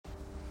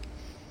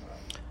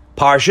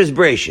Parshas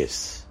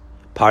Bereishis,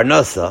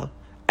 Parnasa,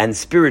 and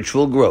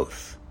spiritual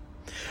growth.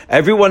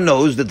 Everyone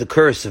knows that the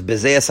curse of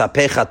Bezeas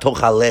Apecha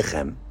Tochal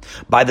Lechem,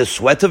 by the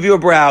sweat of your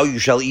brow you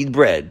shall eat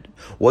bread,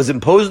 was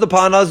imposed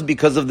upon us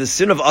because of the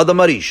sin of Adam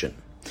Arishan.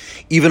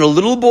 Even a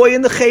little boy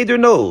in the Cheder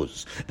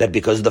knows that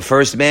because the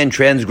first man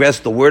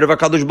transgressed the word of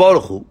HaKadosh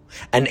Baruch Hu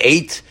and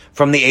ate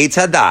from the Eitz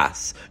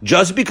Hadas,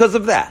 just because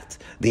of that,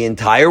 the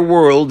entire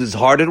world is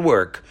hard at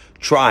work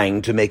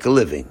trying to make a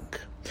living.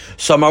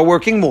 Some are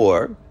working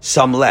more,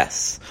 some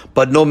less.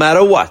 But no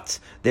matter what,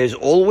 there's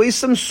always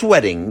some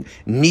sweating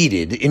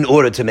needed in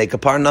order to make a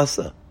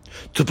parnasa.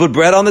 To put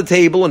bread on the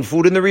table and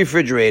food in the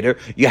refrigerator,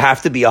 you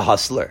have to be a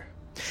hustler.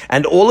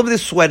 And all of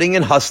this sweating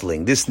and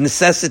hustling, this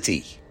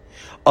necessity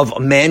of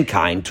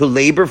mankind to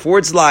labor for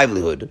its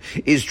livelihood,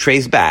 is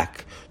traced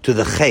back to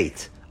the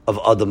Chet of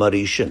Adam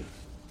Arishan.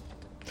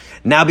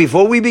 Now,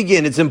 before we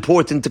begin, it's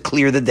important to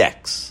clear the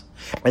decks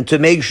and to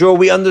make sure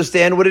we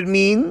understand what it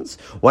means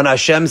when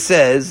Hashem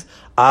says,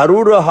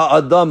 Arura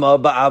ha'adama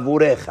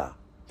ba'avurecha,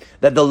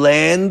 that the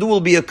land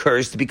will be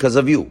accursed because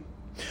of you.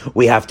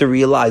 We have to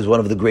realize one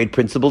of the great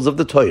principles of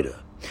the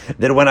Torah,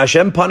 that when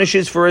Hashem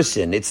punishes for a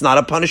sin, it's not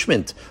a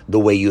punishment the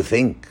way you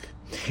think.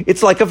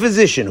 It's like a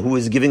physician who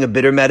is giving a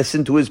bitter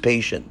medicine to his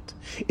patient.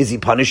 Is he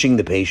punishing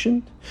the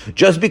patient?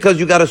 Just because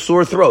you got a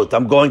sore throat,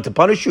 I'm going to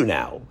punish you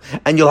now,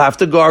 and you'll have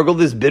to gargle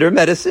this bitter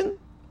medicine?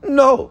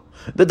 No,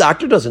 the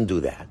doctor doesn't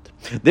do that.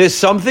 There's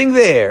something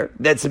there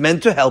that's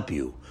meant to help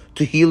you,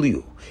 to heal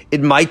you.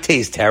 It might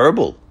taste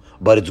terrible,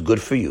 but it's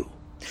good for you.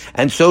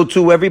 And so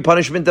too, every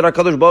punishment that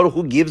HaKadosh Baruch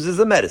Hu gives is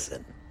a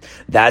medicine.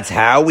 That's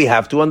how we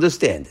have to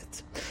understand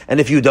it. And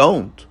if you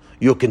don't,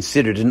 you're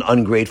considered an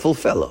ungrateful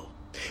fellow.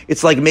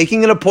 It's like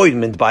making an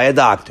appointment by a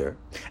doctor,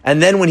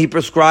 and then when he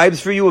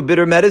prescribes for you a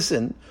bitter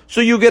medicine,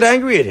 so you get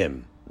angry at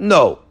him.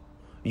 No,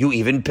 you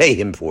even pay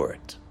him for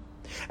it.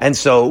 And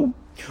so,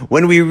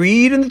 when we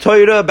read in the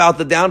Torah about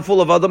the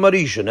downfall of Adam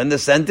Arishan and the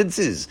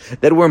sentences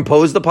that were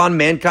imposed upon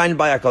mankind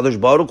by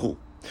HaKadosh Baruch Hu,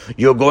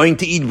 you're going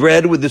to eat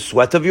bread with the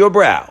sweat of your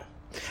brow,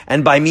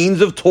 and by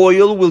means of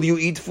toil will you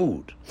eat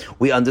food.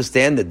 We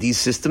understand that these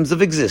systems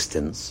of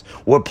existence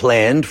were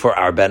planned for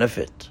our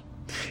benefit.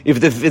 If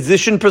the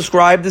physician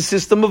prescribed the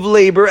system of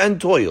labor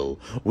and toil,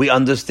 we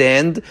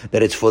understand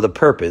that it's for the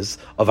purpose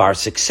of our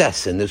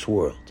success in this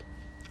world.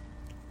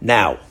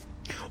 Now,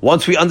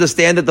 once we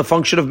understand that the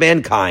function of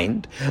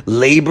mankind,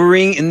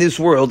 laboring in this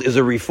world, is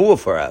a refuah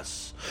for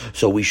us,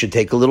 so we should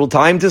take a little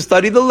time to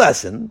study the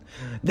lesson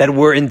that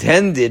were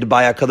intended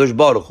by HaKadosh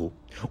Baruch Hu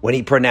when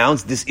he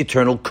pronounced this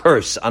eternal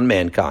curse on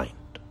mankind.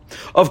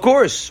 Of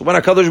course, when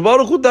HaKadosh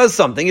Baruch Hu does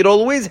something, it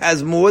always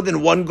has more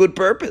than one good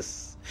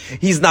purpose.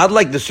 He's not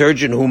like the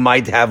surgeon who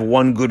might have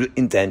one good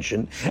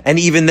intention, and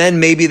even then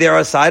maybe there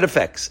are side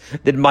effects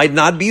that might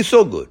not be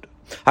so good.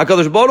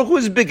 HaKadosh Baruch Hu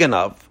is big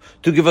enough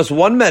to give us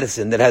one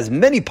medicine that has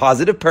many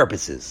positive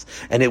purposes,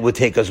 and it would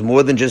take us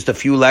more than just a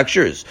few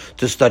lectures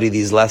to study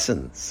these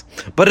lessons.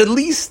 But at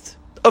least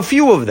a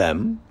few of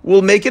them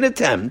will make an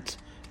attempt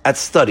at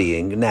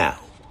studying now.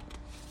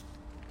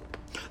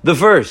 The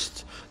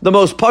first, the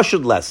most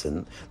pashut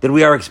lesson that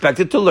we are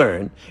expected to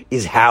learn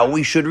is how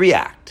we should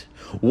react.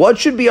 What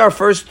should be our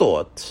first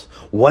thought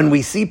when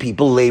we see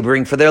people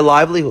laboring for their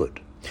livelihood?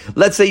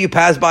 Let's say you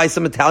pass by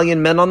some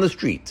Italian men on the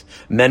street,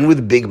 men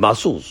with big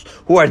muscles,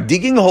 who are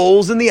digging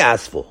holes in the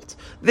asphalt.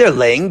 They're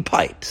laying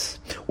pipes.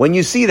 When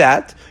you see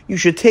that, you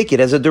should take it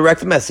as a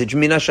direct message,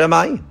 min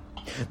hashamayim.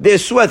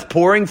 There's sweat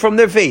pouring from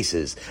their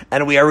faces,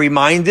 and we are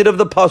reminded of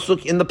the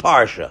pasuk in the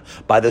parsha,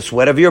 by the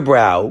sweat of your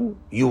brow,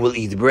 you will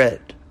eat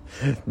bread.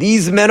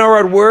 These men are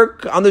at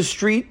work on the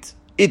street.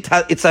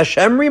 It's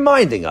Hashem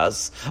reminding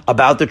us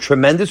about the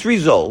tremendous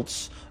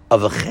results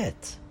of a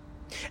chet.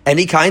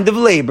 Any kind of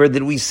labor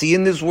that we see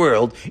in this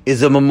world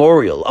is a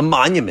memorial, a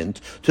monument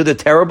to the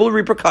terrible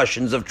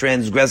repercussions of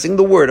transgressing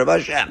the word of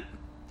Hashem.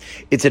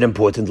 It's an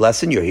important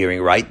lesson you're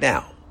hearing right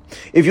now.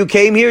 If you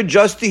came here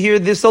just to hear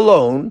this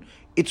alone,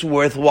 it's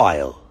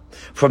worthwhile.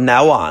 From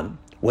now on,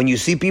 when you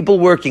see people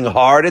working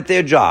hard at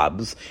their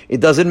jobs, it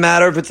doesn't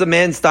matter if it's a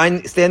man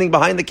standing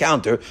behind the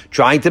counter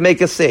trying to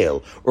make a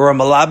sale, or a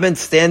malabman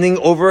standing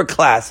over a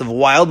class of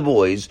wild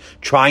boys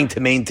trying to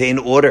maintain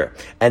order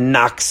and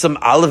knock some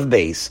olive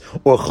base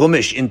or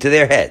chumash into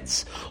their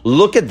heads.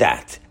 Look at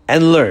that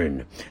and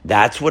learn.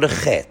 That's what a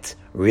chet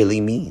really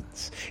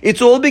means.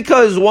 It's all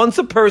because once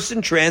a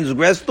person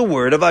transgressed the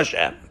word of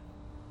Hashem.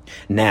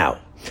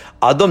 Now,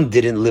 Adam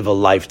didn't live a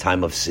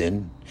lifetime of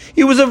sin.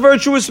 He was a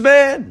virtuous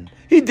man.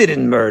 He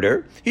didn't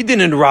murder. He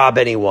didn't rob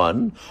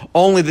anyone.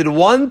 Only that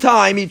one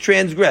time he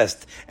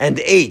transgressed and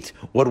ate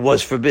what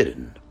was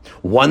forbidden.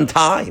 One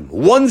time.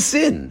 One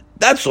sin.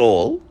 That's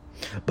all.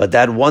 But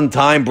that one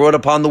time brought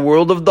upon the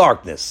world of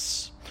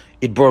darkness.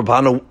 It brought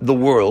upon the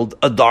world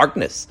a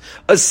darkness,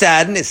 a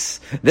sadness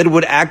that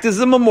would act as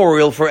a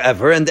memorial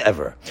forever and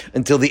ever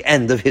until the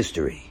end of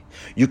history.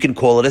 You can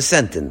call it a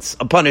sentence,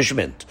 a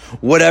punishment,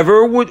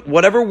 whatever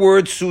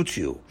word suits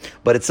you,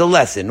 but it's a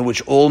lesson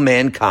which all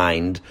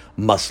mankind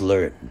must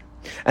learn.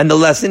 And the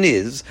lesson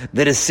is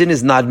that a sin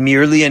is not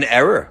merely an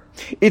error.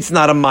 It's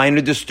not a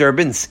minor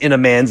disturbance in a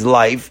man's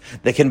life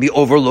that can be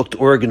overlooked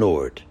or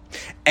ignored.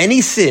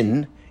 Any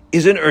sin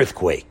is an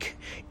earthquake.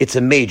 It's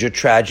a major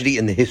tragedy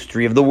in the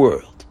history of the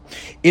world.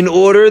 In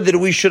order that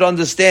we should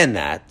understand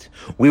that,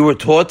 we were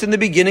taught in the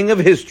beginning of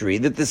history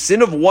that the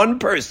sin of one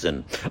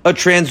person, a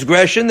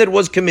transgression that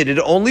was committed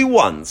only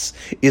once,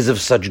 is of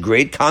such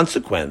great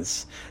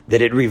consequence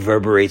that it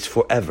reverberates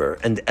forever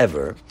and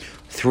ever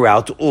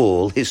throughout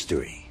all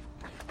history.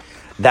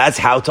 That's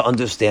how to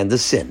understand the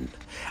sin.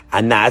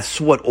 And that's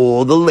what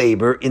all the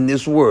labor in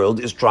this world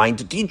is trying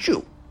to teach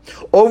you.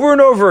 Over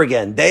and over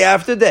again, day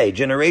after day,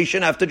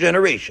 generation after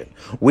generation,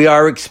 we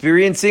are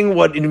experiencing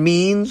what it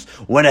means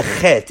when a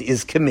chet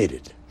is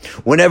committed.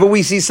 Whenever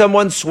we see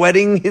someone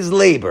sweating his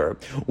labor,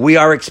 we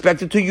are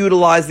expected to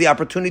utilize the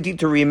opportunity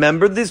to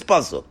remember this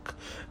pasuk,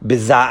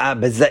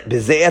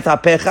 B'ze'et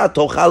hapecha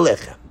tochal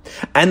lechem,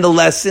 and the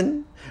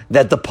lesson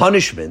that the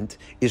punishment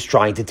is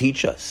trying to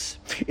teach us.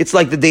 It's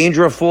like the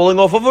danger of falling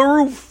off of a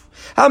roof.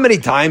 How many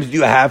times do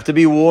you have to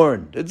be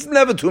warned? It's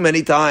never too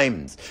many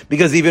times,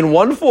 because even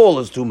one fall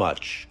is too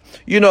much.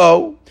 You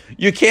know,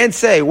 you can't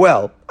say,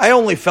 well, I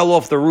only fell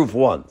off the roof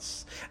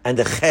once. And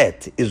the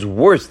chet is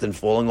worse than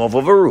falling off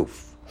of a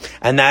roof.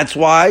 And that's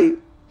why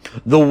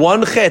the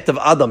one chet of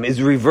Adam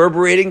is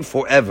reverberating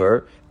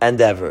forever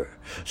and ever,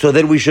 so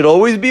that we should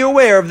always be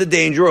aware of the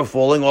danger of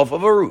falling off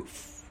of a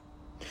roof.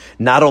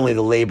 Not only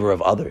the labor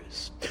of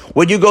others.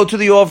 When you go to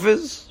the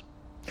office,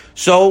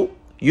 so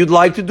you'd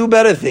like to do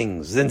better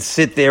things than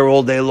sit there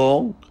all day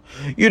long.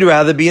 You'd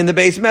rather be in the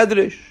base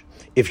medrash.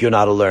 If you're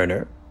not a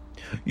learner,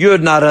 you're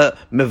not a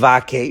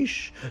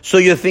mevakesh, so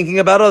you're thinking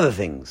about other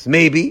things.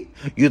 Maybe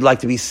you'd like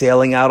to be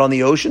sailing out on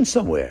the ocean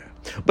somewhere,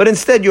 but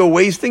instead you're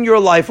wasting your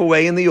life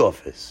away in the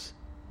office.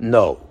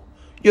 No,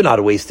 you're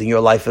not wasting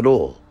your life at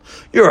all.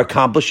 You're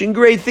accomplishing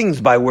great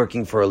things by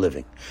working for a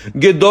living.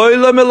 Gedoy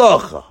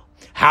lemelocha.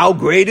 How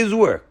great is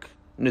work?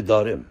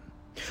 Nidarim.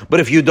 But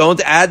if you don't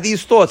add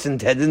these thoughts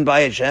intended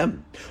by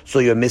Hashem, so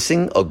you're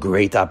missing a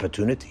great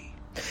opportunity.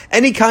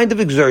 Any kind of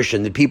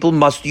exertion that people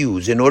must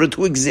use in order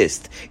to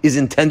exist is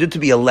intended to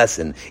be a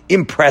lesson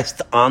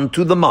impressed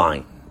onto the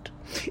mind.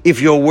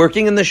 If you're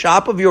working in the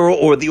shop of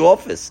or the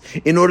office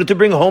in order to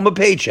bring home a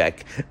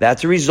paycheck,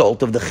 that's a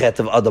result of the chet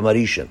of Adam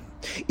Harishon.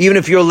 Even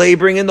if you're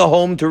laboring in the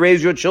home to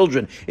raise your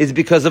children, it's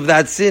because of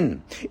that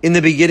sin in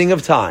the beginning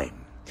of time.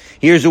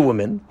 Here's a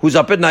woman who's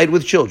up at night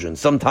with children,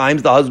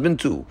 sometimes the husband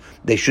too.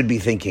 They should be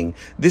thinking,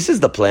 this is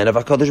the plan of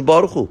HaKadosh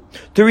Baruch Hu,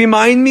 to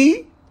remind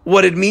me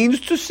what it means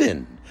to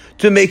sin,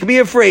 to make me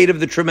afraid of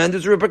the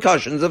tremendous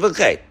repercussions of a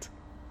chet.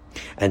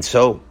 And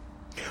so,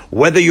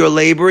 whether you're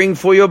laboring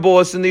for your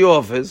boss in the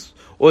office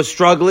or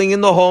struggling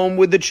in the home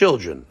with the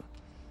children,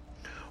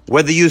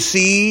 whether you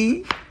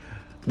see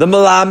the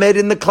Melamed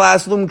in the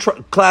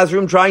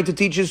classroom trying to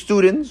teach his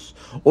students,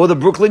 or the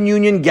Brooklyn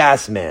Union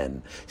gas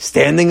man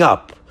standing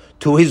up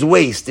to his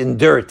waist in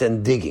dirt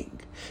and digging.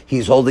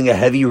 He's holding a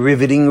heavy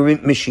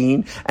riveting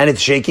machine and it's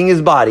shaking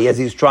his body as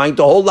he's trying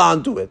to hold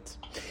on to it.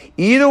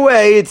 Either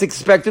way, it's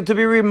expected to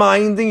be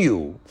reminding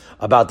you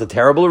about the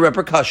terrible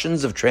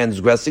repercussions of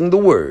transgressing the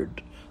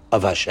word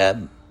of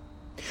Hashem.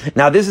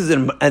 Now, this is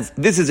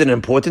an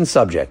important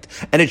subject,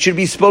 and it should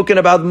be spoken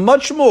about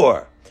much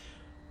more,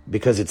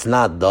 because it's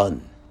not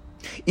done.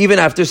 Even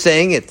after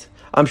saying it,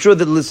 I'm sure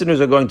that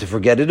listeners are going to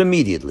forget it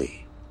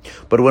immediately.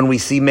 But when we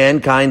see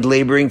mankind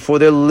laboring for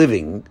their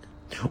living,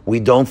 we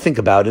don't think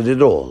about it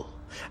at all.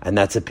 And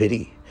that's a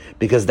pity,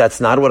 because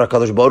that's not what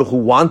HaKadosh Baruch Hu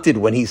wanted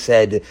when he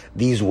said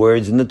these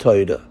words in the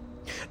Torah.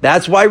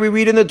 That's why we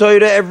read in the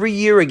Torah every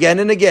year again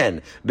and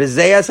again,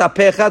 B'ze'as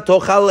hapecha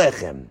tochal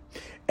lechem.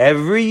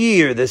 Every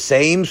year the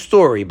same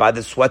story, by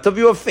the sweat of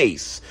your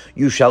face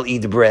you shall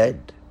eat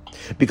bread.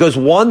 Because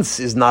once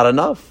is not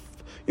enough.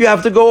 You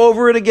have to go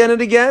over it again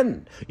and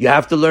again. You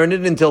have to learn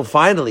it until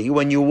finally,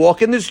 when you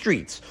walk in the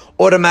streets,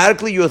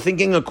 automatically you're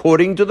thinking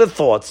according to the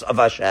thoughts of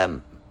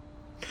Hashem.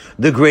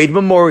 The great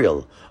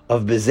memorial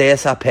of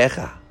B'ze'as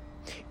hapecha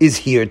is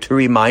here to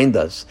remind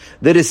us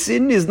that a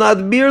sin is not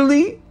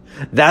merely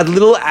that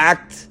little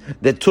act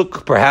that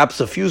took perhaps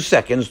a few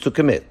seconds to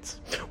commit.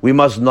 We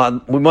must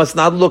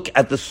not look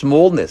at the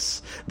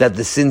smallness that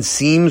the sin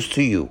seems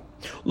to you.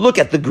 Look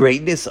at the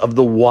greatness of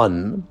the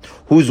one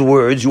whose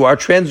words you are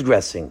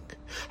transgressing.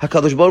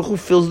 HaKadosh Baruch Hu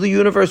fills the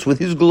universe with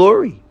His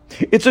glory.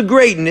 It's a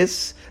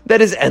greatness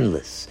that is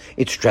endless.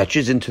 It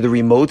stretches into the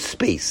remote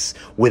space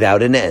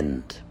without an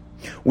end.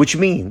 Which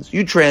means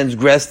you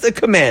transgress the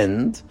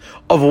command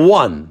of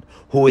one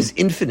who is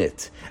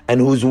infinite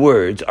and whose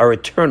words are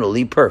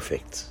eternally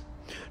perfect.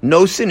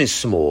 No sin is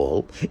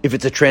small if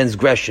it's a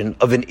transgression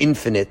of an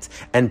infinite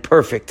and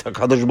perfect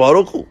HaKadosh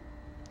Baruch Hu.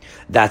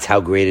 That's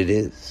how great it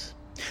is.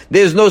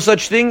 There's no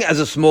such thing as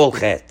a small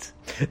chet.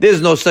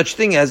 There's no such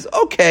thing as,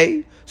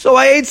 okay, so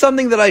I ate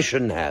something that I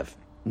shouldn't have.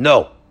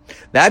 No.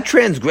 That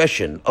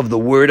transgression of the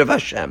word of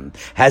Hashem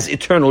has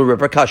eternal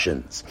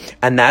repercussions.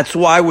 And that's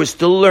why we're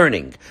still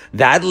learning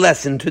that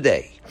lesson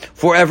today.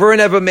 Forever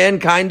and ever,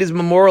 mankind is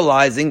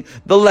memorializing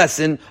the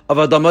lesson of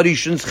Adam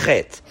HaRishon's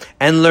Chet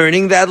and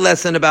learning that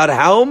lesson about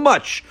how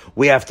much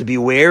we have to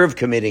beware of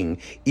committing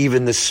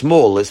even the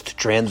smallest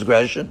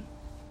transgression.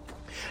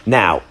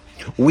 Now,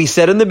 we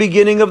said in the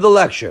beginning of the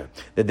lecture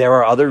that there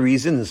are other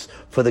reasons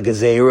for the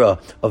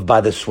gezerah of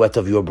by the sweat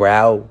of your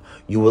brow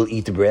you will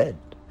eat bread.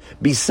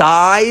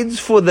 Besides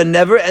for the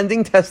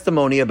never-ending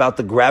testimony about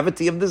the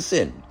gravity of the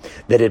sin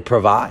that it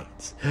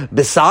provides,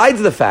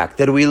 besides the fact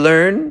that we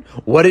learn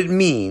what it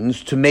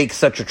means to make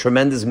such a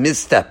tremendous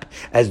misstep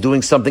as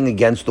doing something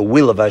against the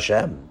will of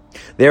Hashem,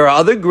 there are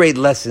other great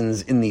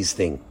lessons in these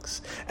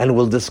things, and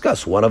we'll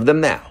discuss one of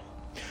them now.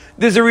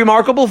 There's a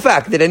remarkable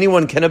fact that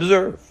anyone can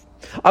observe.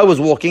 I was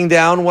walking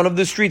down one of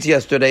the streets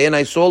yesterday and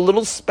I saw a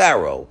little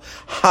sparrow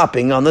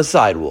hopping on the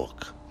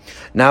sidewalk.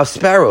 Now,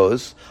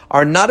 sparrows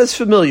are not as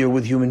familiar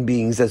with human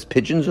beings as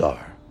pigeons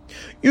are.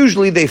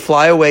 Usually they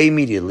fly away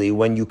immediately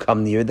when you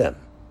come near them.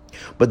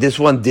 But this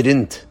one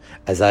didn't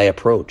as I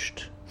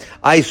approached.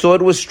 I saw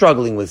it was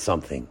struggling with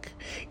something.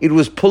 It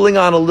was pulling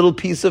on a little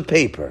piece of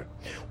paper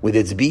with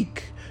its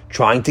beak,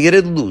 trying to get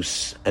it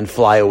loose and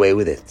fly away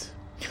with it.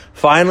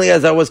 Finally,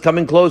 as I was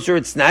coming closer,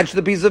 it snatched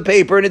the piece of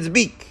paper in its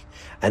beak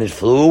and it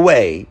flew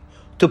away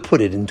to put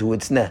it into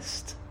its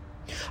nest.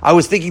 I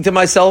was thinking to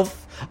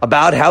myself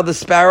about how the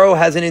sparrow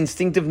has an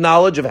instinctive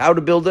knowledge of how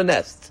to build a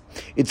nest.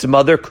 Its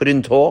mother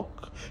couldn't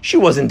talk. She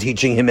wasn't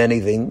teaching him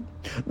anything.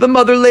 The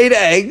mother laid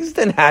eggs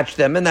and hatched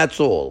them, and that's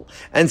all.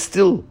 And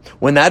still,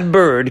 when that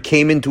bird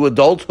came into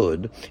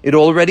adulthood, it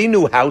already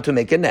knew how to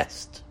make a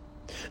nest.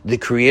 The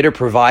Creator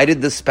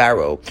provided the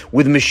sparrow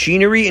with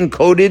machinery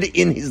encoded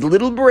in his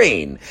little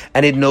brain,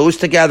 and it knows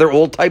to gather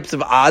all types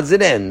of odds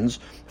and ends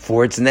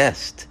for its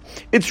nest.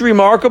 It's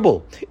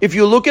remarkable. If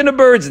you look in a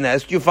bird's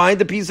nest, you find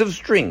a piece of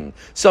string,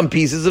 some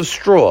pieces of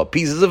straw,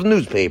 pieces of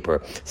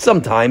newspaper,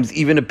 sometimes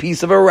even a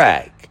piece of a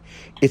rag.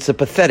 It's a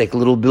pathetic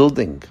little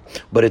building,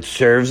 but it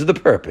serves the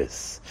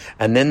purpose.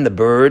 And then the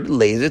bird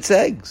lays its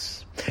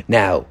eggs.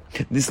 Now,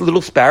 this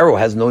little sparrow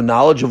has no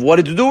knowledge of what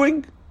it's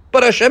doing,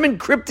 but Hashem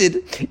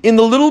encrypted in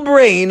the little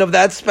brain of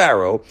that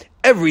sparrow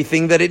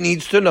everything that it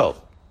needs to know.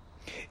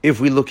 If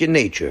we look in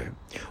nature,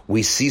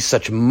 we see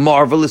such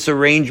marvelous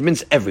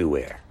arrangements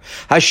everywhere.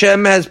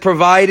 Hashem has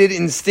provided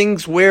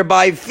instincts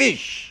whereby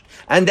fish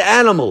and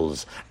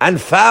animals and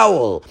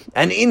fowl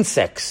and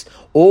insects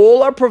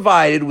all are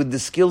provided with the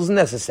skills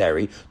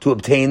necessary to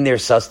obtain their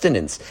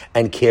sustenance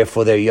and care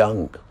for their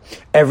young.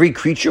 Every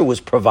creature was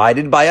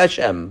provided by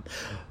Hashem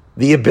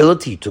the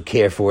ability to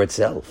care for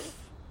itself.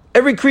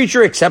 Every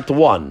creature except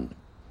one.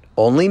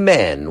 Only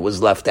man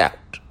was left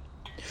out.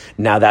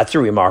 Now that's a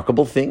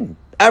remarkable thing.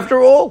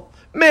 After all,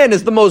 man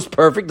is the most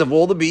perfect of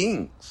all the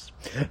beings.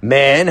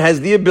 Man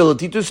has the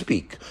ability to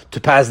speak, to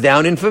pass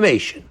down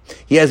information.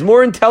 He has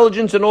more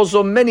intelligence and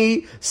also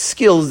many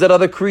skills that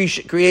other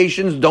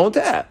creations don't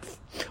have.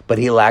 But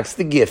he lacks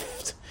the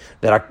gift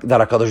that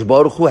HaKadosh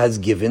Baruch Hu has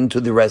given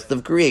to the rest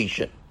of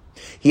creation.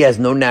 He has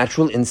no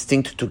natural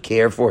instinct to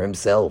care for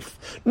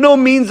himself, no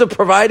means of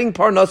providing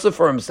parnasa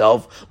for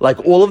himself like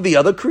all of the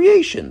other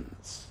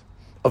creations.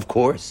 Of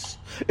course,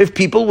 if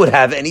people would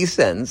have any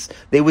sense,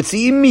 they would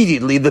see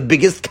immediately the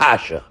biggest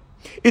kasha.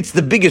 It's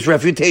the biggest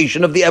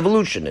refutation of the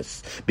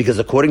evolutionists, because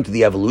according to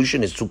the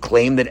evolutionists who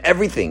claim that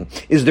everything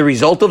is the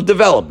result of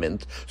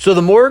development, so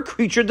the more a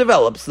creature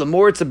develops, the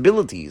more its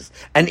abilities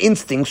and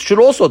instincts should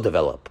also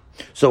develop.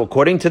 So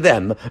according to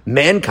them,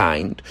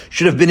 mankind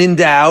should have been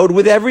endowed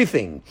with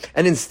everything,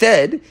 and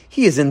instead,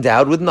 he is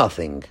endowed with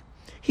nothing.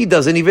 He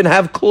doesn't even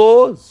have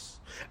claws.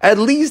 At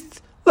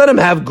least, let him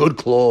have good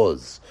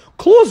claws.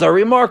 Claws are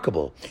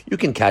remarkable. You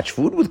can catch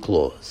food with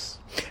claws.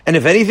 And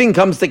if anything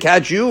comes to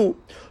catch you,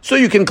 so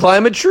you can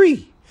climb a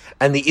tree.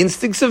 And the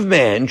instincts of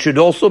man should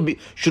also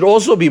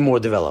be more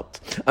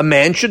developed. A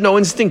man should know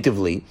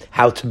instinctively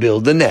how to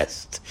build a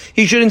nest.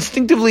 He should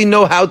instinctively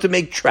know how to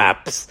make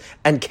traps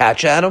and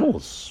catch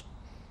animals.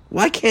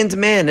 Why can't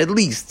man at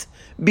least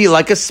be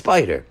like a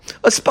spider?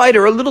 A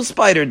little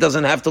spider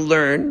doesn't have to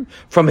learn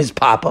from his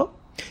papa.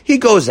 He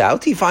goes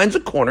out, he finds a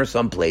corner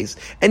someplace,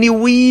 and he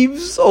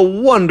weaves a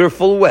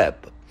wonderful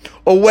web.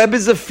 A web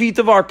is a feat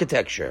of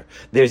architecture.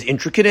 There's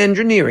intricate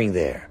engineering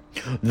there.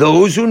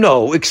 Those who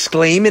know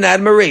exclaim in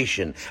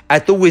admiration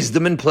at the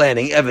wisdom and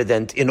planning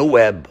evident in a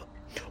web.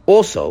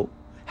 Also,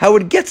 how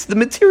it gets the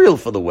material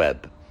for the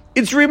web.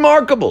 It's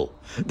remarkable.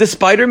 The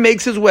spider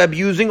makes his web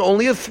using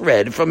only a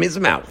thread from his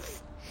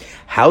mouth.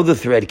 How the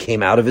thread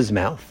came out of his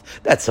mouth,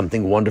 that's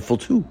something wonderful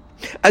too.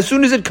 As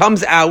soon as it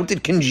comes out,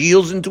 it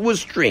congeals into a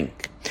string.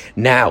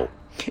 Now,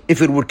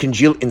 if it would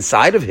congeal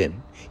inside of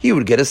him, he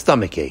would get a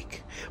stomach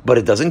ache. But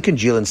it doesn't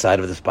congeal inside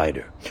of the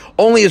spider.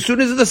 Only as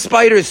soon as the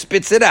spider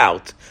spits it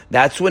out,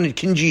 that's when it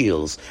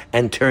congeals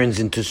and turns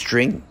into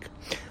string.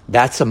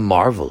 That's a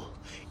marvel.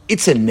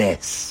 It's a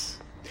nest.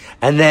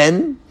 And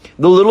then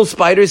the little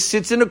spider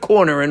sits in a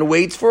corner and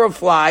waits for a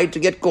fly to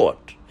get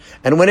caught.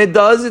 And when it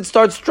does, it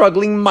starts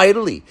struggling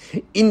mightily.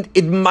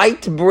 It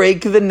might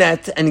break the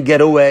net and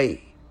get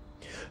away.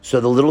 So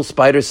the little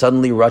spider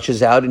suddenly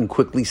rushes out and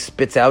quickly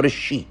spits out a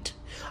sheet.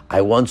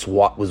 I once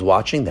was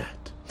watching that.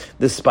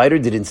 The spider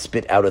didn't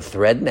spit out a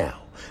thread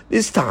now.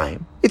 This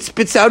time, it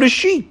spits out a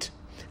sheet.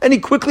 And he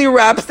quickly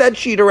wraps that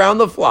sheet around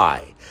the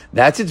fly.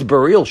 That's its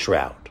burial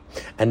shroud.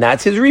 And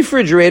that's his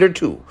refrigerator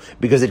too,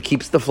 because it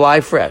keeps the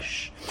fly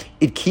fresh.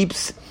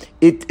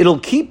 It'll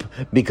keep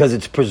because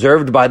it's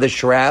preserved by the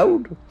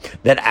shroud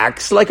that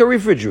acts like a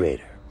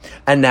refrigerator.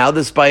 And now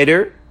the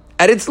spider,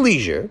 at its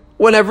leisure,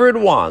 whenever it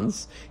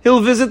wants,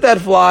 he'll visit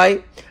that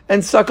fly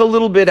and suck a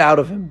little bit out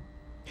of him.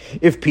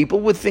 If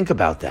people would think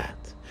about that,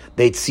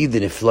 they'd see the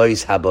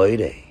Niflois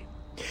Haboide.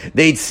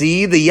 They'd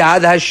see the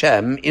Yad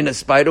Hashem in a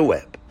spider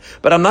web.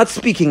 But I'm not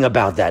speaking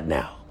about that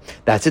now.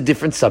 That's a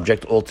different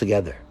subject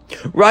altogether.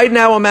 Right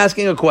now I'm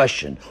asking a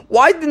question.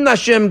 Why didn't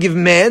Hashem give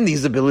man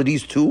these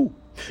abilities too?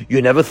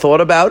 You never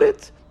thought about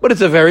it? But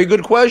it's a very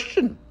good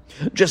question.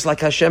 Just like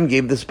Hashem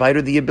gave the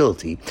spider the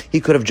ability, he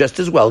could have just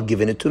as well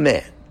given it to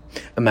man.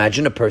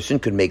 Imagine a person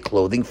could make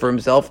clothing for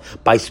himself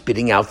by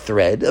spitting out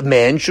thread. A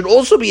man should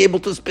also be able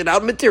to spit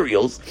out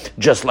materials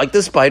just like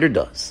the spider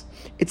does.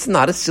 It's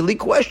not a silly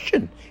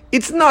question.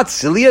 It's not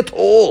silly at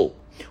all.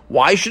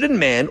 Why shouldn't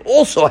man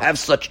also have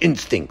such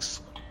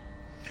instincts?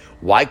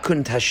 Why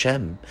couldn't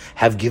Hashem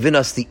have given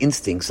us the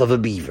instincts of a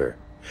beaver?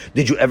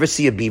 Did you ever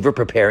see a beaver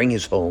preparing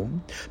his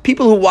home?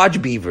 People who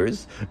watch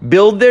beavers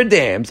build their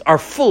dams are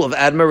full of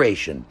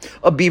admiration.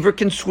 A beaver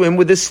can swim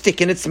with a stick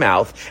in its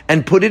mouth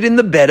and put it in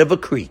the bed of a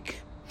creek.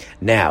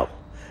 Now,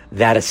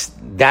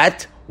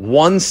 that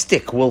one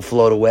stick will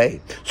float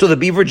away. So the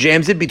beaver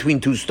jams it between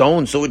two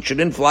stones so it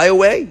shouldn't fly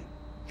away.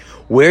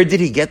 Where did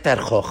he get that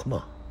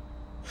chokhmah?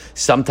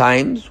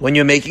 Sometimes, when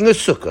you're making a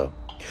sukkah,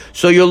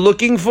 so you're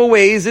looking for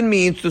ways and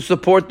means to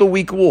support the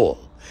weak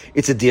wall.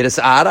 It's a diras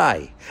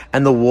arai,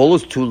 and the wall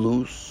is too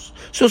loose.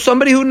 So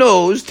somebody who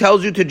knows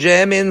tells you to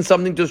jam in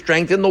something to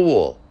strengthen the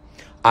wall.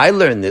 I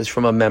learned this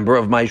from a member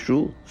of my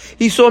shul.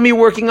 He saw me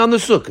working on the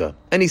sukkah,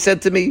 and he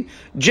said to me,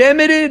 jam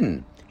it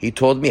in. He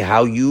told me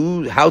how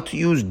to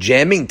use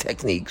jamming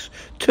techniques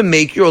to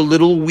make your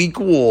little weak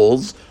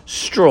walls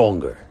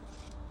stronger.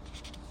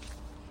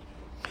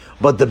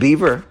 But the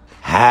beaver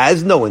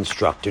has no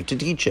instructor to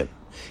teach him.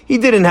 He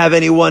didn't have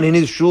anyone in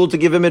his shul to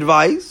give him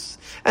advice,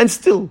 and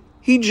still,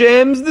 he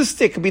jams the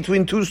stick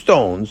between two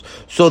stones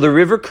so the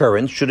river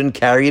currents shouldn't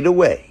carry it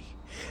away.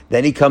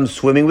 Then he comes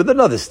swimming with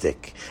another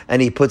stick,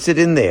 and he puts it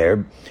in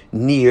there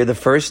near the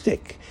first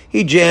stick.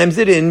 He jams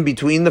it in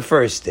between the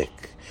first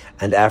stick,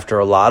 and after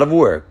a lot of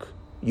work,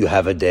 you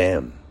have a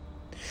dam.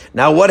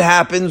 Now what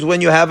happens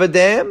when you have a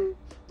dam?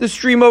 The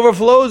stream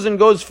overflows and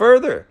goes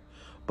further,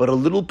 but a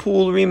little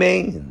pool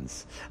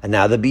remains. And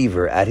now the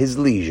beaver, at his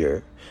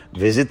leisure,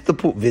 visits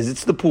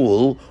the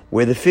pool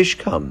where the fish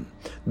come.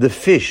 The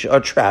fish are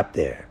trapped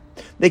there.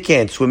 They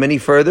can't swim any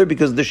further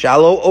because the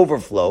shallow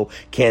overflow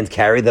can't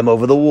carry them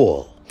over the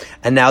wall.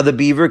 And now the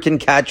beaver can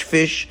catch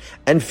fish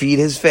and feed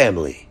his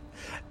family.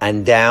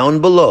 And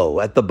down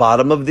below, at the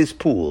bottom of this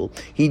pool,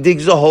 he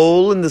digs a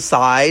hole in the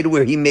side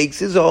where he makes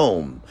his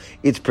home.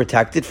 It's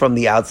protected from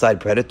the outside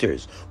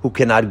predators who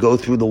cannot go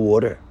through the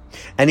water.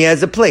 And he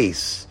has a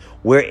place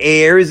where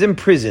air is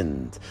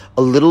imprisoned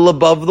a little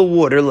above the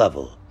water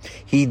level.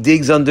 He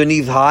digs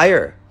underneath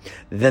higher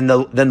than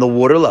the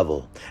water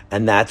level,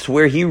 and that's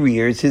where he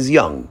rears his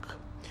young.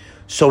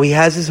 So he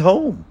has his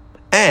home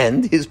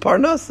and his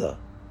parnasa.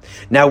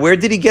 Now, where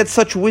did he get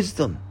such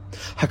wisdom?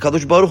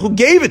 HaKadosh Baruch Hu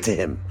gave it to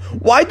him.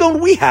 Why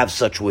don't we have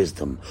such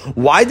wisdom?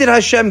 Why did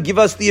Hashem give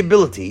us the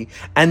ability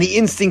and the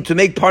instinct to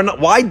make parnasa?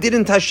 Why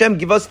didn't Hashem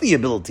give us the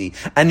ability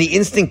and the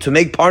instinct to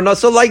make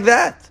parnasa like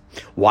that?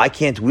 Why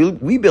can't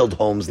we build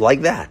homes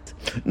like that?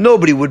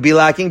 Nobody would be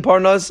lacking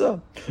parnasa.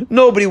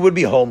 Nobody would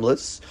be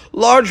homeless.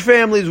 Large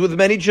families with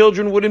many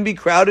children wouldn't be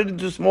crowded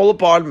into small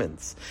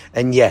apartments.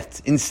 And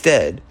yet,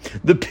 instead,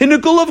 the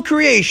pinnacle of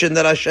creation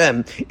that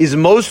Hashem is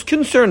most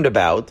concerned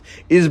about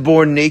is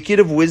born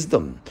naked of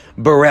wisdom,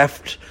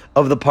 bereft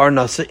of the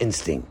parnasa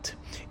instinct.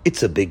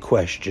 It's a big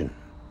question.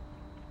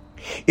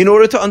 In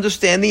order to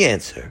understand the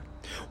answer,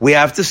 we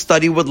have to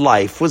study what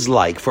life was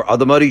like for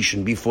Adam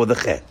HaRishon before the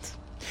Chet.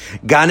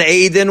 Gan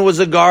Eden was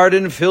a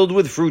garden filled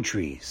with fruit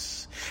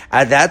trees.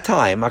 At that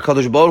time,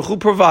 HaKadosh Baruch Hu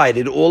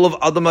provided all of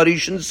Adam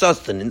HaRishon's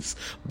sustenance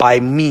by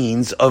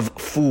means of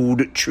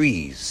food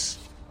trees.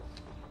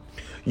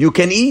 You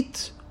can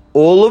eat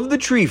all of the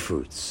tree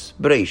fruits,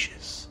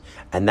 Bereshis,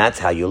 and that's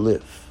how you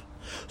live.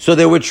 So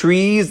there were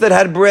trees that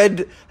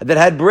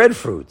had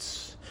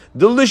breadfruits,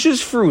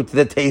 delicious fruit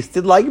that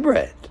tasted like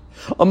bread.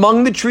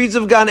 Among the trees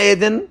of Gan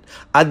Eden,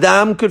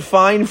 Adam could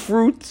find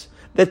fruit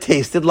that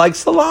tasted like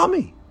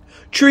salami.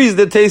 Trees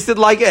that tasted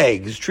like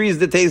eggs, trees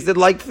that tasted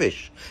like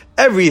fish.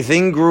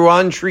 Everything grew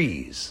on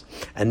trees.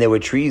 And there were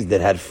trees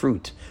that had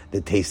fruit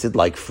that tasted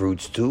like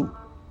fruits too.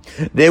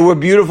 There were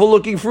beautiful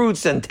looking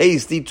fruits and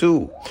tasty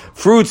too.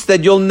 Fruits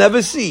that you'll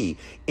never see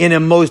in a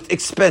most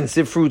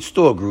expensive fruit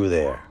store grew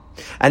there.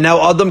 And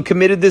now Adam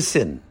committed this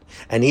sin.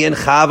 And he and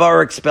Chava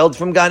are expelled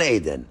from Gan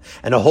Eden.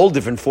 And a whole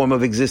different form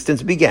of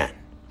existence began.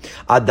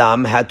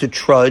 Adam had to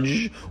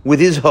trudge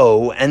with his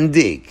hoe and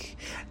dig.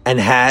 and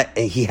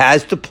he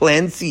has to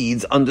plant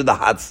seeds under the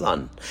hot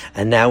sun.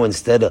 And now,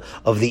 instead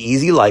of the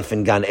easy life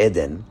in Gan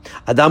Eden,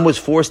 Adam was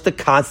forced to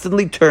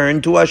constantly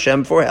turn to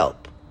Hashem for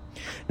help.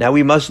 Now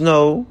we must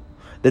know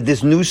that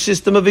this new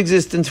system of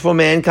existence for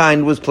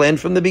mankind was planned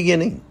from the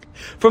beginning.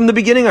 From the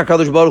beginning,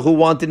 HaKadosh Baruch Hu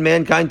wanted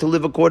mankind to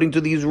live according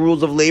to these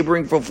rules of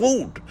laboring for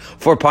food,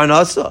 for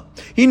parnasa.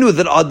 He knew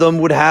that Adam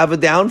would have a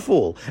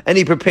downfall, and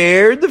he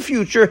prepared the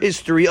future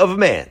history of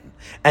man,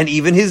 and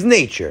even his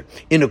nature,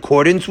 in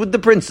accordance with the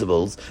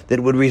principles that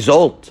would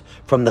result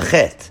from the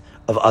chet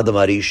of Adam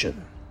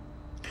Arishon.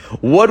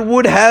 What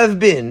would have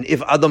been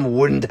if Adam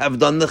wouldn't have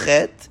done the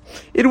chet?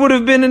 It would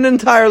have been an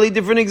entirely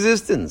different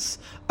existence,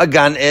 a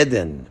Gan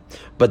Eden.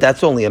 But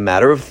that's only a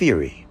matter of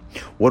theory.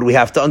 What we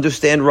have to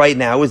understand right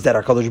now is that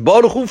HaKadosh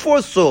Baruch Hu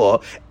foresaw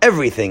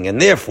everything, and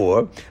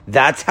therefore,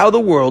 that's how the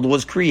world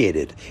was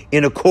created,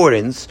 in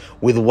accordance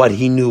with what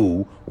he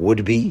knew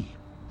would be.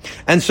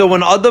 And so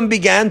when Adam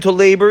began to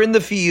labor in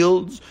the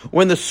fields,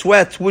 when the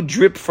sweat would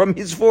drip from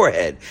his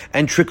forehead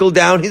and trickle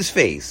down his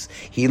face,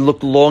 he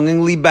looked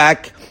longingly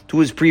back to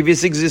his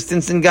previous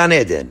existence in Gan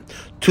Eden,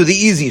 to the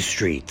easy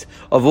street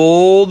of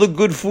all the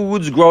good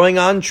foods growing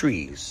on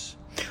trees.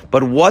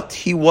 But what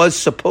he was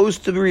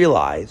supposed to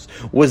realize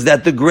was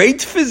that the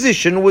great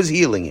physician was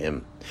healing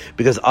him,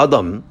 because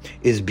Adam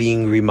is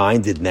being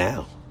reminded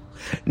now.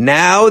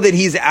 Now that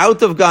he's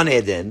out of Gan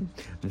Eden,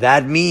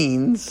 that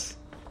means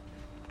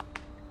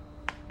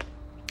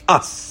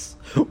us.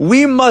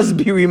 We must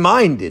be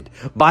reminded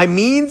by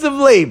means of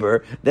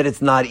labor that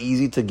it's not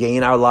easy to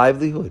gain our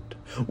livelihood.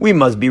 We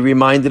must be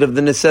reminded of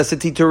the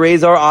necessity to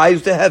raise our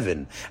eyes to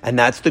heaven, and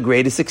that's the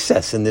greatest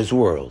success in this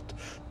world,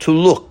 to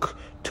look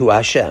to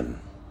Hashem.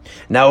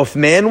 Now, if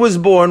man was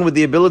born with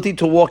the ability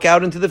to walk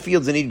out into the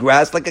fields and eat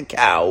grass like a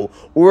cow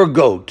or a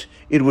goat,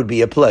 it would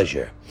be a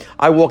pleasure.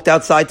 I walked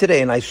outside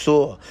today and I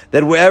saw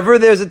that wherever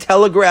there's a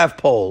telegraph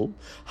pole,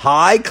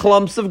 high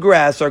clumps of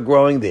grass are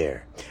growing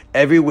there.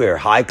 Everywhere,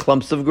 high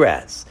clumps of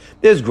grass.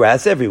 There's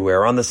grass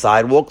everywhere, on the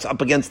sidewalks,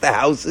 up against the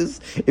houses.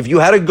 If you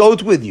had a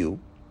goat with you,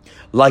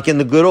 like in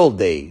the good old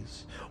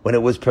days, when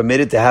it was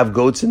permitted to have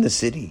goats in the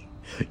city,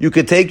 you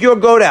could take your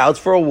goat out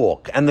for a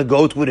walk and the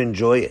goat would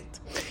enjoy it.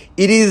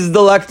 It is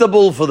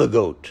delectable for the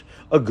goat.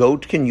 A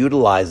goat can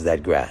utilize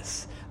that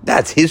grass.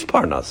 That's his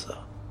parnasa.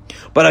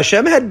 But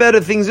Hashem had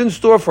better things in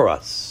store for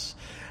us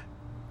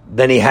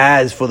than he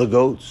has for the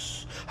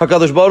goats.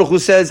 HaKadosh Baruch Hu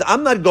says,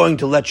 I'm not going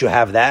to let you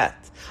have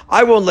that.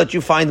 I won't let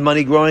you find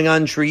money growing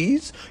on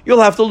trees.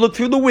 You'll have to look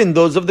through the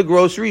windows of the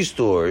grocery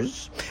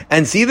stores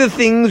and see the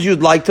things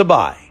you'd like to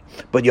buy.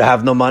 But you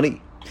have no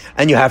money,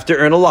 and you have to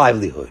earn a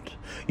livelihood.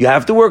 You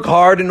have to work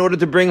hard in order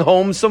to bring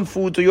home some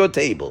food to your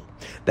table.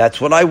 That's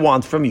what I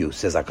want from you,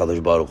 says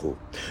HaKadosh Baruch Hu.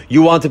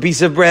 You want a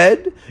piece of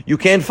bread? You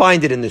can't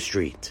find it in the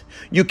street.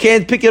 You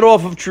can't pick it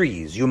off of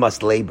trees. You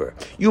must labor.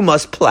 You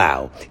must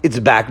plow. It's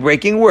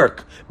back-breaking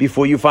work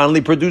before you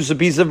finally produce a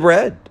piece of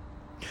bread.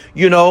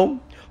 You know,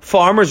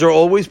 farmers are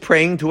always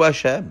praying to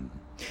Hashem.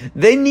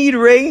 They need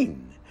rain.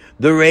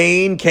 The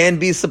rain can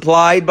be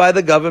supplied by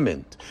the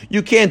government.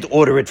 You can't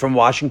order it from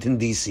Washington,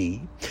 D.C.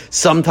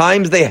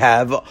 Sometimes they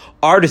have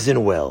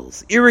artisan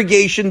wells,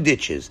 irrigation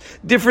ditches,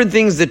 different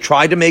things that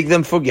try to make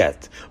them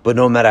forget. But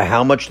no matter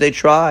how much they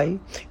try,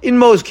 in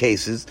most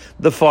cases,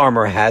 the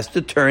farmer has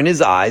to turn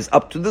his eyes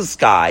up to the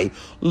sky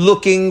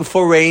looking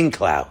for rain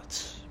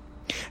clouds.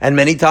 And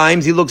many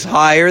times he looks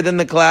higher than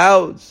the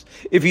clouds.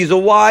 If he's a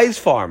wise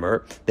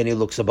farmer, then he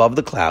looks above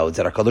the clouds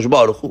at HaKadosh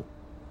Baruch Hu.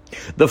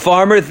 The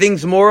farmer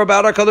thinks more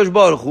about HaKadosh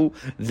Baruch Hu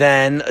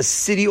than a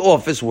city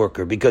office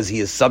worker, because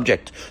he is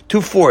subject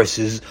to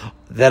forces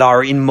that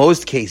are in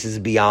most cases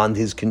beyond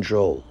his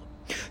control.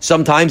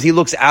 Sometimes he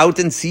looks out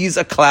and sees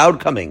a cloud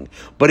coming,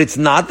 but it's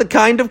not the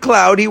kind of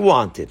cloud he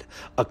wanted.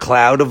 A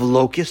cloud of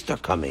locusts are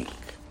coming.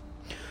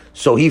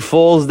 So he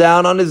falls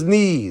down on his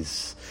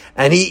knees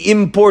and he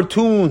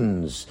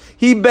importunes,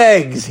 he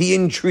begs, he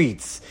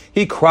entreats,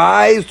 he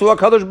cries to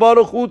HaKadosh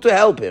Baruch Hu to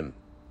help him.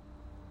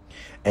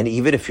 And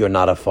even if you're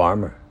not a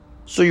farmer,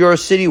 so you're a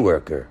city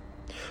worker,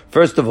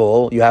 first of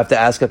all, you have to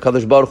ask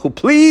HaKadosh Baruch Hu,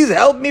 please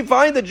help me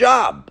find a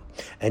job.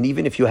 And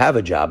even if you have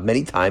a job,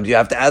 many times you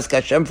have to ask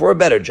Hashem for a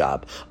better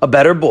job, a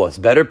better boss,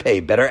 better pay,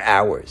 better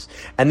hours.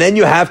 And then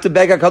you have to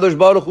beg HaKadosh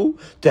Baruch Hu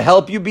to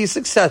help you be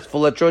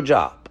successful at your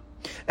job.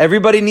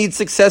 Everybody needs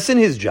success in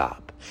his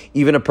job.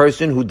 Even a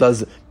person who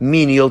does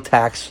menial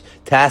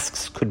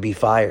tasks could be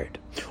fired.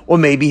 Or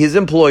maybe his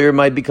employer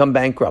might become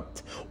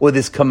bankrupt. Or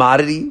this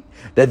commodity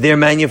that they're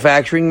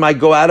manufacturing might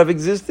go out of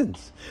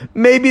existence.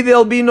 Maybe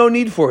there'll be no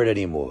need for it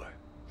anymore.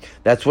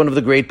 That's one of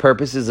the great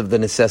purposes of the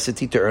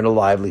necessity to earn a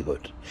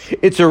livelihood.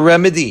 It's a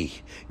remedy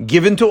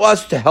given to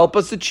us to help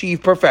us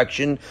achieve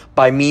perfection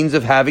by means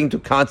of having to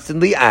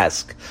constantly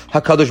ask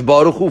HaKadosh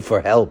Baruch Hu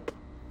for help.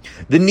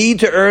 The need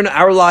to earn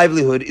our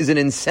livelihood is an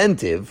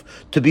incentive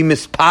to be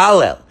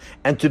mispalel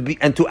and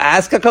to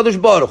ask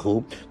HaKadosh Baruch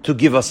Hu to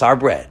give us our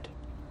bread.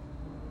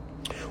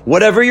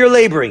 Whatever you're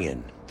laboring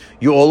in,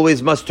 you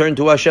always must turn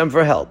to Hashem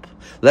for help.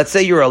 Let's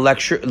say you're a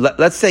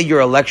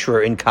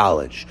lecturer in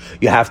college.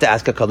 You have to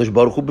ask HaKadosh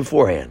Baruch Hu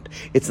beforehand.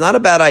 It's not a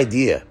bad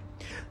idea.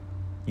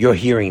 You're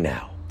hearing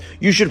now.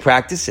 You should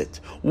practice it.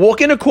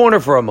 Walk in a corner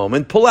for a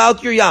moment, pull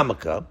out your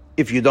yarmulke,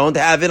 if you don't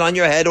have it on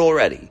your head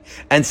already,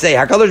 and say,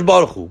 HaKadosh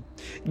Baruch Hu,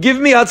 give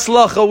me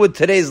hatzlacha with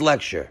today's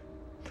lecture.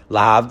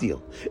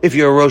 Lahavdil. If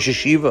you're a Rosh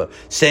Hashiva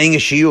saying a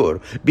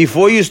shiur,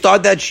 before you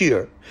start that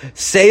shiur,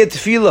 say a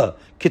tefillah,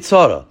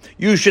 kitzara.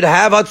 You should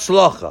have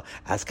hatzlacha.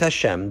 Ask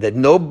Hashem that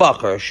no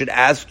bacher should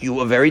ask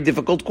you a very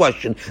difficult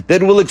question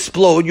that will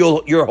explode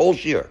your whole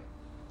shiur.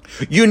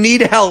 You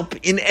need help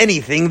in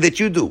anything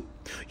that you do.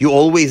 You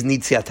always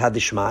need siyata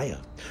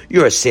d'shmaya.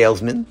 You're a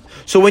salesman.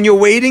 So when you're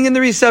waiting in the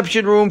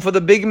reception room for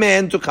the big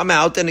man to come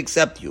out and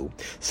accept you,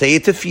 say a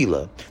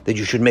tefillah that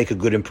you should make a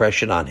good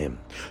impression on him,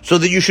 so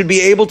that you should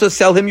be able to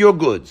sell him your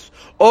goods.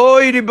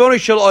 Oy ribono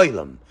shel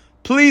olam,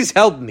 please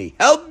help me.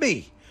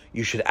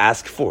 You should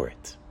ask for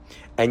it.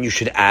 And you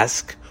should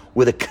ask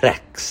with a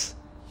krex.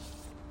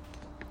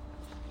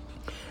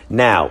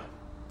 Now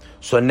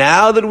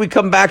that we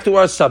come back to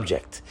our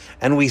subject,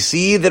 and we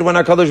see that when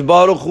HaKadosh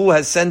Baruch Hu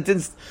has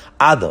sentenced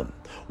Adam,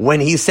 when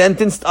he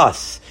sentenced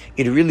us,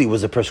 it really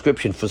was a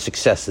prescription for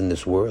success in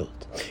this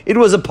world. It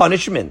was a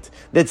punishment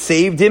that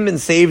saved him and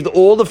saved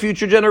all the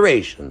future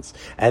generations,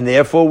 and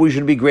therefore we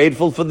should be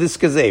grateful for this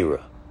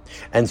gezerah.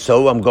 And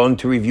so I'm going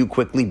to review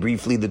quickly,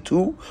 briefly, the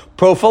two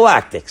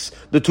prophylactics,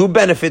 the two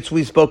benefits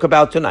we spoke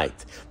about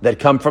tonight that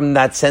come from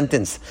that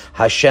sentence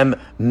Hashem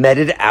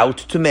meted out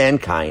to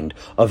mankind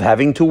of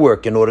having to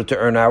work in order to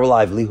earn our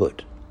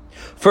livelihood.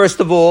 First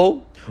of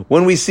all,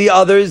 when we see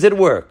others at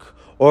work,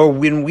 or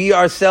when we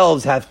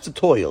ourselves have to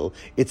toil,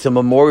 it's a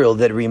memorial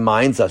that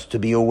reminds us to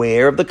be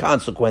aware of the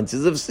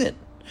consequences of sin.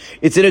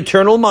 It's an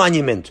eternal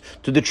monument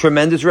to the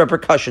tremendous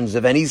repercussions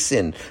of any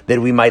sin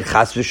that we might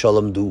chas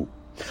v'shalom do.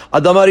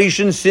 Adam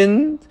HaRishon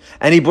sinned,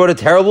 and he brought a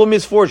terrible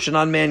misfortune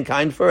on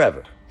mankind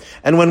forever.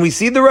 And when we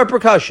see the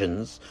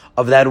repercussions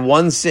of that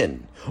one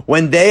sin,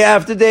 when day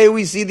after day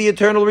we see the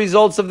eternal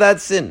results of that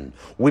sin,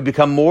 we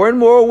become more and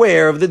more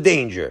aware of the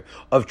danger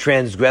of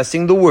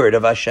transgressing the word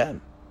of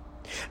Hashem.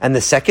 And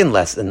the second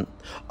lesson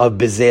of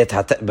Bezeit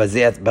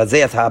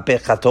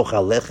Ha'apech Hatoch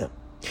HaLechem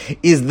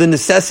is the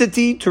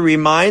necessity to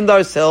remind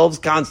ourselves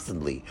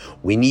constantly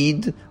we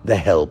need the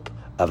help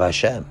of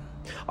Hashem.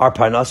 Our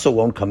parnasa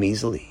won't come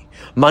easily.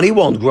 Money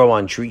won't grow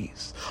on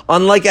trees.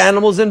 Unlike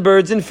animals and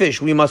birds and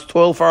fish, we must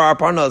toil for our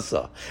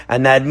parnasa,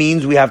 and that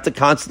means we have to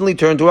constantly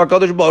turn to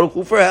HaKadosh Baruch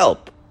Hu for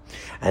help.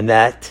 And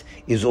that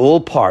is all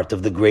part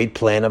of the great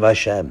plan of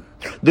Hashem,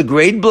 the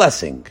great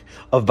blessing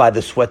of by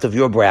the sweat of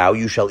your brow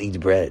you shall eat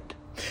bread.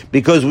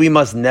 Because we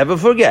must never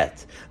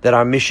forget that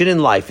our mission in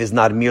life is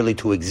not merely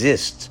to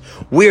exist.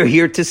 We're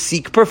here to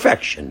seek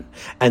perfection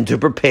and to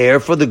prepare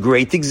for the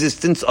great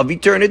existence of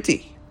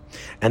eternity.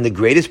 And the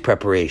greatest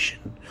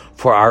preparation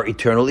for our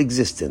eternal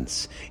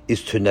existence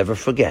is to never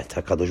forget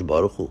HaKadosh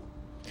Baruch Hu.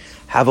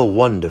 Have a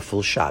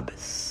wonderful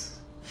Shabbos.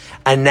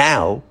 And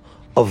now,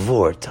 a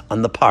vort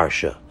on the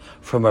Parsha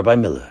from Rabbi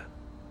Miller.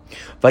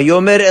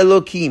 Vayomer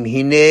Elokim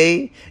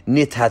hine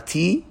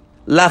nithati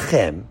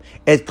lachem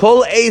et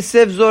kol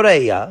esev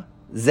zoreya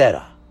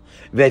zera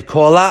ve'et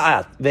kol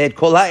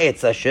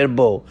ha'etz asher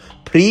bo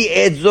pri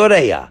et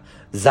zoreya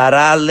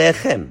zara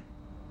lechem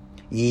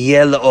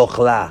yeh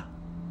le'ochla.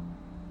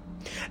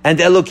 And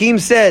Elokim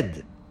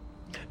said,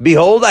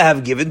 behold, I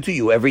have given to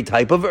you every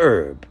type of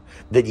herb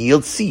that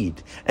yields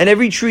seed, and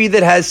every tree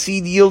that has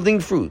seed-yielding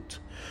fruit.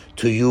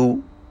 To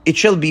you it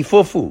shall be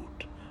for food.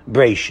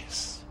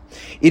 Gracious.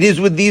 It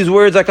is with these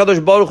words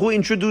HaKadosh Baruch Hu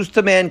introduced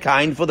to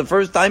mankind for the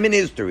first time in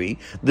history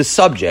the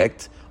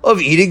subject of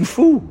eating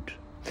food.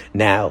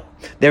 Now,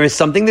 there is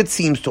something that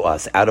seems to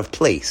us out of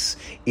place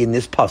in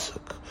this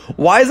pasuk.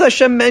 Why is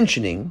Hashem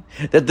mentioning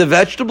that the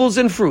vegetables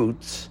and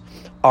fruits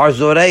are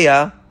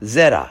zoreya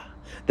zera,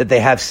 that they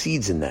have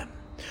seeds in them?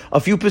 A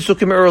few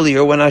pesukim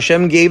earlier, when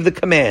Hashem gave the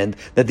command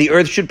that the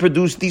earth should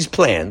produce these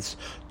plants,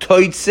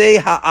 toitze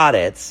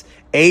haaretz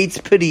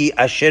eitz peri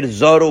asher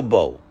zaro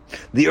bo,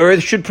 the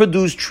earth should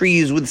produce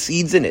trees with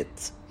seeds in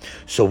it.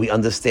 So we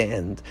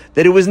understand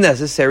that it was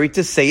necessary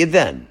to say it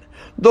then.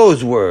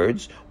 Those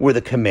words were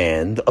the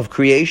command of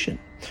creation.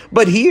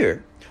 But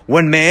here,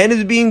 when man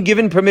is being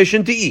given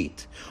permission to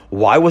eat,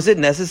 why was it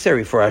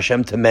necessary for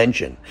Hashem to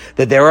mention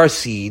that there are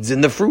seeds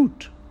in the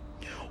fruit?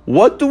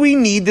 What do we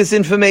need this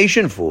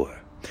information for?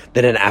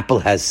 That an apple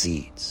has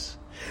seeds.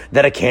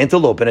 That a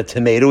cantaloupe and a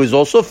tomato is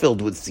also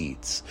filled with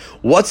seeds.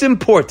 What's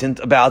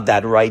important about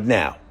that right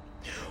now?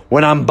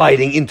 When I'm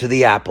biting into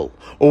the apple,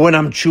 or when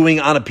I'm chewing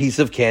on a piece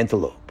of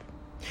cantaloupe?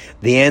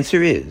 The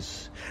answer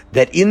is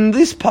that in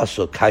this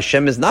pasuk,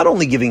 Hashem is not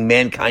only giving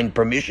mankind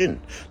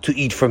permission to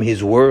eat from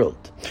His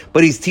world,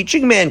 but He's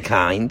teaching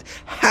mankind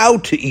how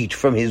to eat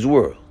from His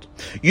world.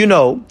 You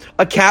know,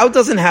 a cow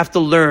doesn't have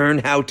to learn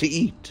how to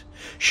eat.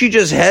 She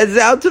just heads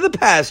out to the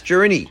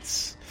pasture and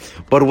eats.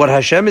 But what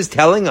Hashem is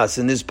telling us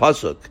in this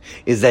pasuk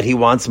is that He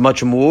wants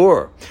much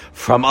more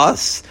from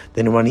us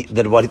than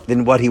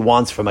what He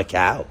wants from a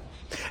cow.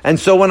 And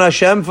so when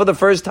Hashem for the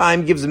first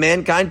time gives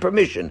mankind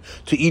permission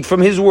to eat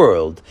from his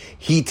world,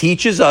 he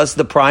teaches us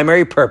the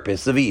primary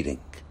purpose of eating.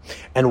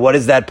 And what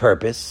is that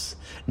purpose?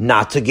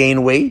 Not to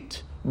gain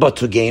weight, but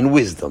to gain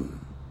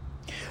wisdom.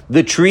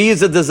 The tree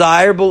is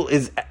desirable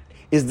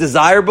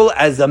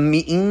as a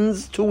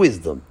means to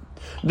wisdom.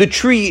 The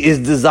tree is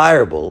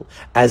desirable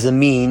as a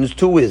means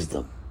to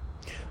wisdom.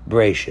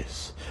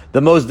 Bracious.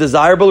 The most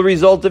desirable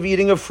result of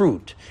eating a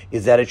fruit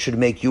is that it should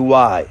make you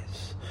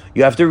wise.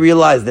 You have to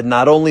realize that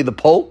not only the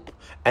pulp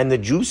and the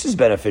juice is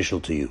beneficial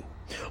to you,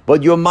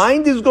 but your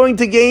mind is going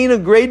to gain a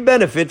great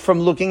benefit from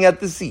looking at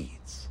the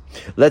seeds.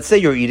 Let's say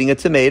you're eating a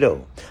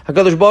tomato.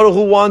 HaKadosh Baruch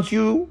Hu wants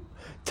you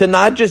to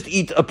not just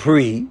eat a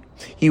pri,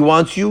 he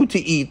wants you to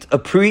eat a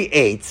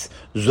pri-eitz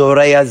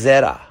zoreya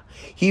zera.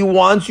 He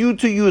wants you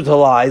to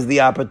utilize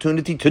the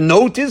opportunity to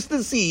notice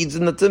the seeds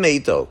in the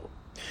tomato.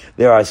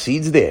 There are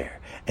seeds there,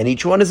 and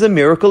each one is a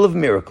miracle of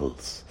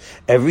miracles.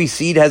 Every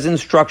seed has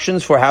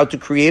instructions for how to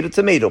create a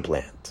tomato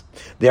plant.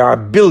 There are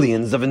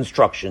billions of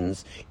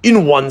instructions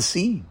in one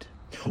seed.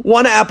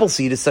 One apple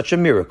seed is such a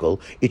miracle,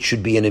 it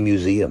should be in a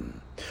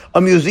museum.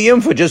 A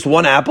museum for just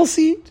one apple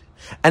seed?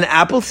 An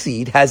apple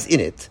seed has in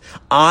it,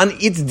 on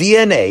its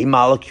DNA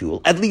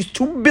molecule, at least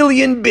 2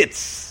 billion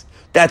bits.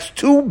 That's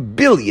 2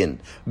 billion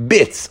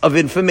bits of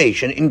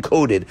information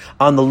encoded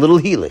on the little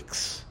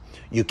helix.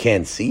 You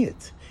can't see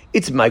it.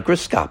 It's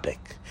microscopic.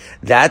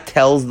 That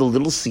tells the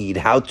little seed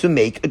how to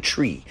make a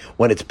tree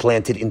when it's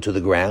planted into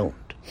the ground.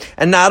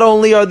 And not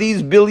only are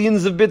these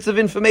billions of bits of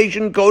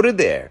information coded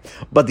there,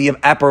 but the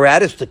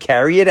apparatus to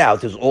carry it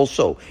out is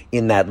also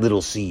in that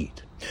little seed.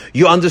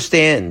 You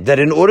understand that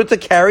in order to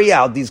carry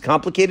out these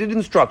complicated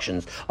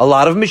instructions, a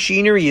lot of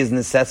machinery is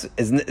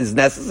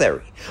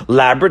necessary.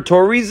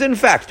 Laboratories and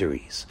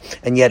factories.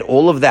 And yet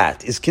all of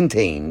that is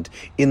contained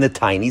in the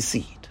tiny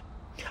seed.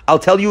 I'll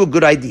tell you a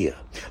good idea.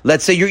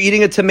 Let's say you're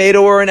eating a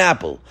tomato or an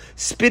apple.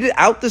 Spit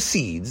out the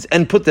seeds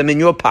and put them in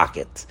your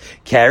pocket.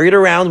 Carry it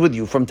around with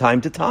you from time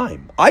to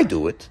time. I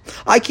do it.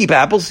 I keep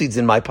apple seeds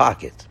in my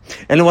pocket.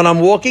 And when I'm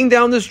walking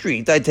down the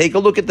street, I take a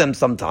look at them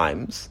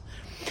sometimes.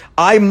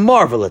 I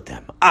marvel at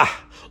them.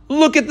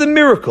 Look at the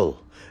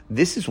miracle.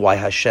 This is why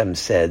Hashem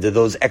said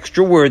those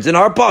extra words in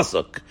our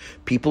pasuk.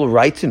 People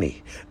write to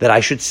me that I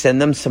should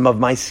send them some of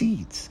my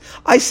seeds.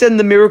 I send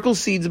the miracle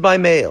seeds by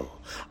mail.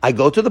 I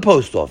go to the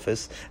post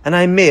office and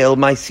I mail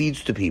my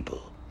seeds to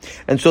people.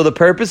 And so the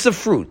purpose of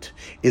fruit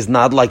is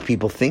not like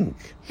people think,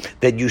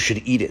 that you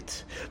should eat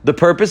it. The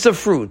purpose of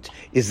fruit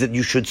is that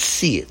you should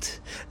see it.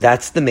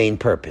 That's the main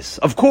purpose.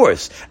 Of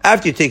course,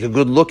 after you take a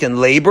good look and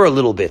labor a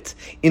little bit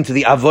into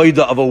the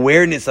avodah of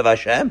awareness of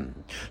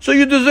Hashem, so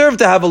you deserve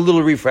to have a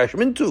little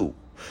refreshment too.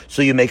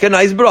 So you make a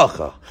nice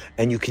bracha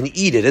and you can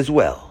eat it as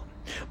well.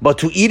 But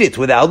to eat it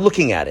without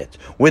looking at it,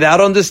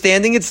 without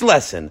understanding its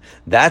lesson,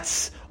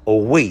 that's a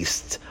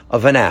waste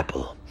of an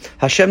apple.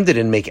 Hashem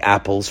didn't make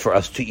apples for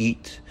us to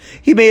eat.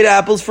 He made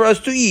apples for us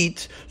to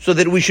eat so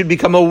that we should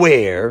become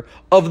aware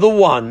of the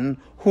one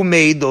who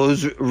made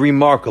those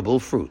remarkable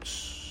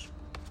fruits.